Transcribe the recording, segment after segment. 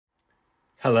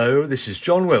Hello, this is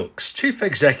John Wilks, Chief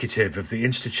Executive of the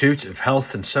Institute of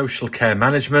Health and Social Care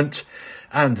Management,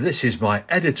 and this is my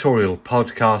editorial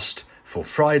podcast for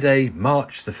Friday,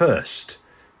 March the 1st.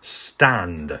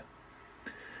 Stand.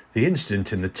 The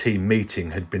incident in the team meeting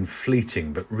had been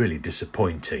fleeting but really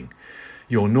disappointing.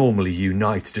 Your normally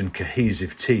united and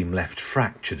cohesive team left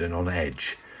fractured and on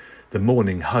edge. The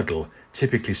morning huddle,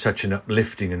 typically such an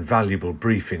uplifting and valuable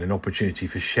briefing and opportunity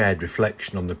for shared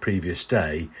reflection on the previous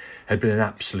day, had been an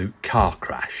absolute car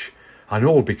crash. And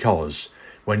all because,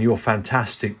 when your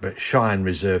fantastic but shy and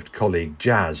reserved colleague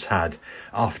Jazz had,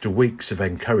 after weeks of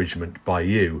encouragement by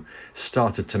you,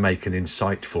 started to make an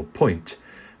insightful point,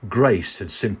 Grace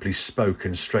had simply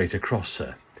spoken straight across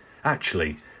her.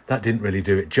 Actually, that didn't really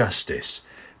do it justice.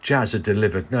 Jazz had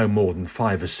delivered no more than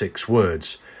 5 or 6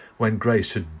 words, when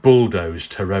Grace had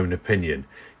bulldozed her own opinion,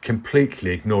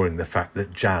 completely ignoring the fact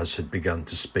that Jazz had begun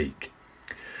to speak.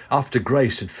 After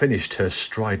Grace had finished her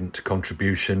strident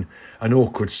contribution, an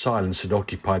awkward silence had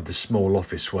occupied the small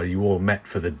office where you all met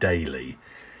for the daily.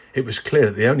 It was clear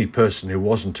that the only person who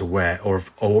wasn't aware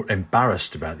or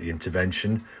embarrassed about the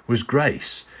intervention was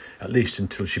Grace, at least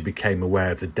until she became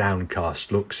aware of the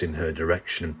downcast looks in her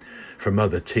direction from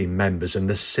other team members and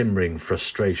the simmering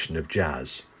frustration of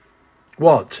Jazz.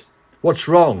 "What? What's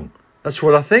wrong? That's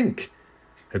what I think,"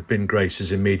 had been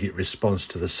Grace's immediate response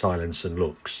to the silence and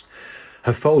looks,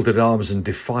 her folded arms and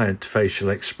defiant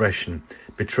facial expression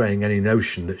betraying any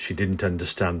notion that she didn't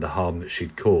understand the harm that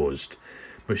she'd caused,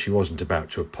 but she wasn't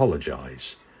about to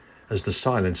apologise. As the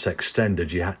silence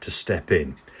extended, you had to step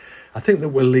in. "I think that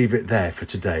we'll leave it there for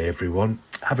today, everyone.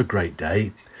 Have a great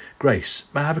day. Grace,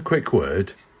 may I have a quick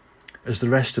word?" As the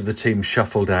rest of the team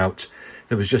shuffled out,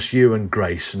 there was just you and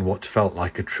Grace in what felt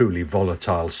like a truly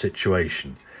volatile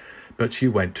situation. But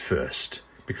you went first,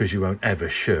 because you won't ever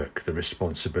shirk the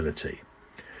responsibility.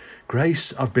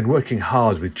 "Grace, I've been working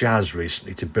hard with Jazz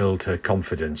recently to build her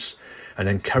confidence and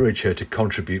encourage her to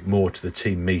contribute more to the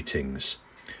team meetings.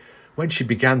 When she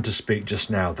began to speak just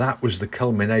now, that was the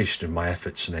culmination of my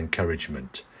efforts and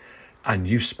encouragement. And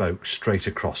you spoke straight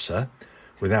across her,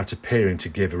 without appearing to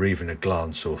give her even a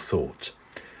glance or thought.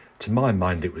 To my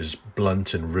mind, it was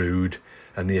blunt and rude,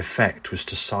 and the effect was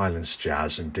to silence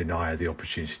Jazz and deny her the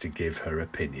opportunity to give her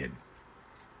opinion.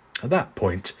 At that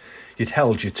point, you'd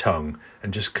held your tongue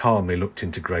and just calmly looked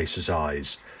into Grace's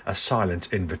eyes, a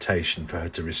silent invitation for her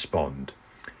to respond.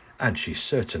 And she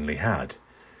certainly had.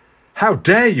 "How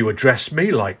dare you address me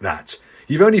like that?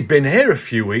 You've only been here a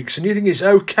few weeks and you think it's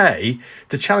okay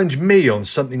to challenge me on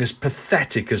something as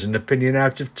pathetic as an opinion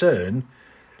out of turn?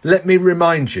 Let me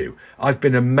remind you, I've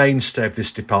been a mainstay of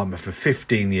this department for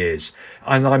 15 years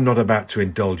and I'm not about to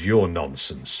indulge your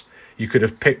nonsense. You could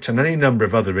have picked on any number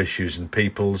of other issues and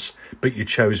peoples, but you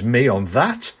chose me on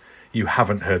that? You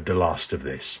haven't heard the last of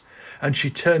this." And she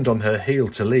turned on her heel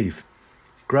to leave.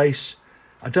 "Grace,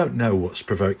 I don't know what's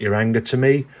provoked your anger to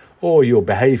me or your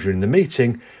behaviour in the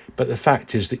meeting, but the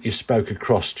fact is that you spoke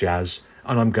across Jazz,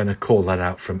 and I'm going to call that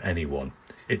out from anyone.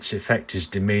 Its effect is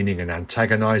demeaning and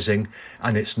antagonising,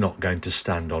 and it's not going to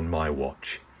stand on my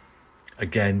watch."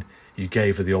 Again, you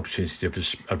gave her the opportunity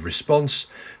of response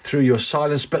through your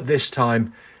silence, but this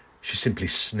time she simply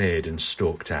sneered and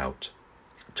stalked out.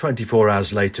 24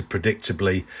 hours later,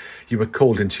 predictably, you were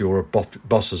called into your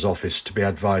boss's office to be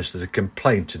advised that a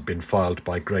complaint had been filed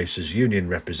by Grace's union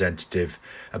representative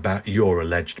about your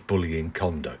alleged bullying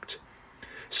conduct.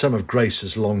 Some of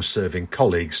Grace's long-serving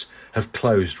colleagues have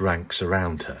closed ranks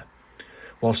around her.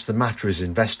 Whilst the matter is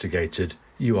investigated,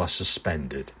 you are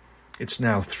suspended. It's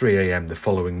now 3 a.m. the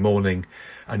following morning,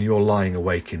 and you're lying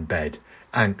awake in bed,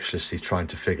 anxiously trying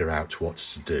to figure out what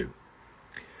to do.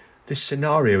 This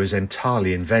scenario is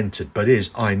entirely invented, but is,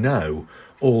 I know,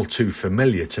 all too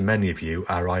familiar to many of you,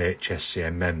 our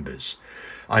IHSCM members.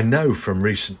 I know from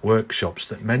recent workshops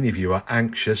that many of you are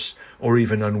anxious or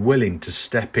even unwilling to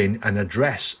step in and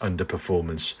address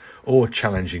underperformance or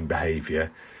challenging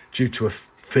behaviour due to a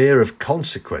fear of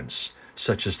consequence,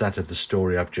 such as that of the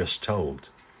story I've just told.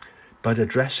 But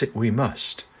address it we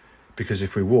must, because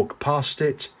if we walk past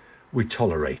it, we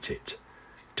tolerate it.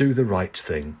 Do the right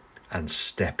thing and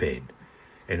step in.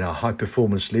 In our High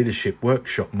Performance Leadership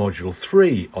Workshop Module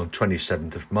 3 on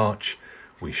 27th of March,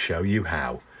 we show you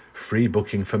how. Free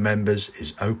booking for members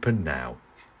is open now.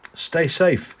 Stay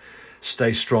safe,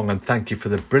 stay strong, and thank you for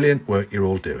the brilliant work you're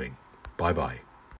all doing. Bye-bye.